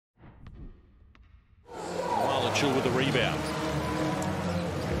Alachul with the rebound.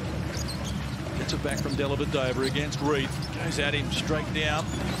 Gets it back from Dellavedova against Reed. Goes at him straight down.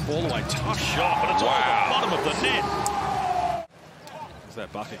 All the way. Tough shot, but it's all at the bottom of the net. There's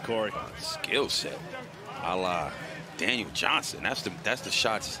that bucket, Corey. Skill set. A la Daniel Johnson. That's the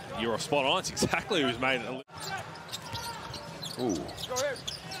shots. You're spot on. It's exactly who's made it. Ooh.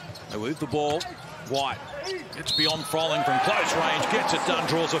 They move the ball. White gets beyond Froling from close range. Gets it done.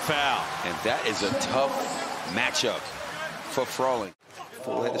 Draws a foul. And that is a tough matchup for Froling.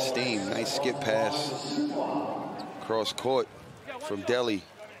 Full head of steam. Nice skip pass. Cross court from Delhi.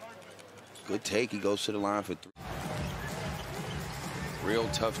 Good take. He goes to the line for 3. Real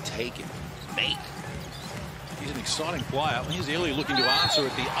tough taking. Make. He's an exciting player. Here's Illy looking to answer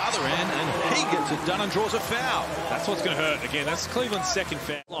at the other end, and he gets it done and draws a foul. That's what's going to hurt. Again, that's Cleveland's second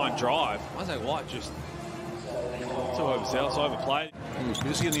foul line drive. Isaiah White just so overzealous, overplayed. He was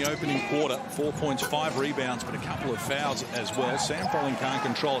busy in the opening quarter. 4 points, 5 rebounds, but a couple of fouls as well. Sam Froling can't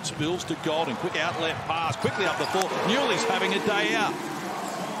control it. Spills to Golden. Quick outlet pass. Quickly up the floor. Newley's having a day out.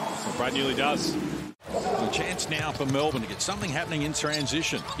 That's what Brad Newley does. A chance now for Melbourne to get something happening in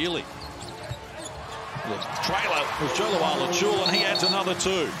transition. Illy. The trailer was Illawarra, and he adds another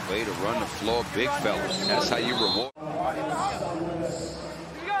 2. Way to run the floor, big fella. That's how you reward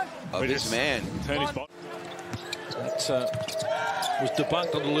this man. Turn his body. That was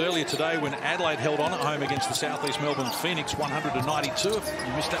debunked a little earlier today when Adelaide held on at home against the Southeast Melbourne Phoenix, 100-92. If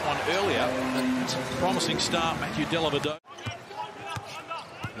you missed that one earlier, it's a promising start. Matthew Dellavedova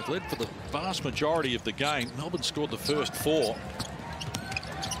had led for the vast majority of the game. Melbourne scored the first 4.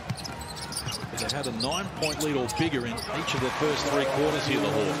 They had a 9-point lead or bigger in each of their first 3 quarters here, the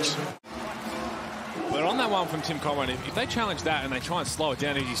Hawks. But on that one from Tim Conrad, if they challenge that and they try and slow it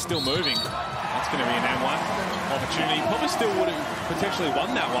down and he's still moving, that's going to be an M1 opportunity. He probably still would have potentially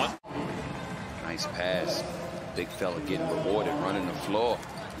won that one. Nice pass. Big fella getting rewarded, running the floor.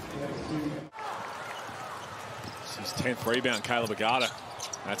 It's his 10th rebound, Caleb Agata.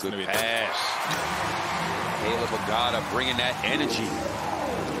 That's going to be a pass. Caleb Agata bringing that energy.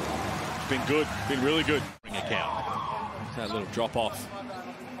 Been good, been really good. Account. That little drop off.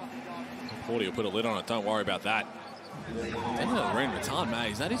 40 will put a lid on it, don't worry about that. Matan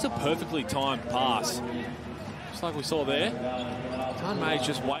Mays, that is a perfectly timed pass. Just like we saw there. Matan Mays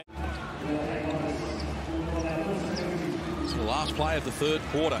just wait. It's the last play of the 3rd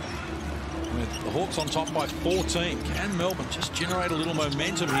quarter. With the Hawks on top by 14. Can Melbourne just generate a little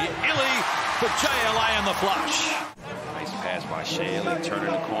momentum here? Illy for JLA and the flush. Nice pass by Shea Illy,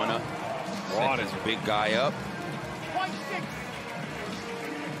 turning the corner. Brought his big guy up.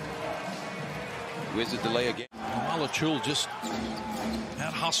 Where's the delay again? Alachul just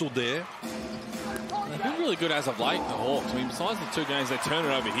out-hustled there. They've been really good as of late, the Hawks. I mean, besides the 2 games, they turn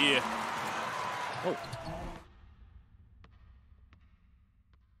it over here. Oh.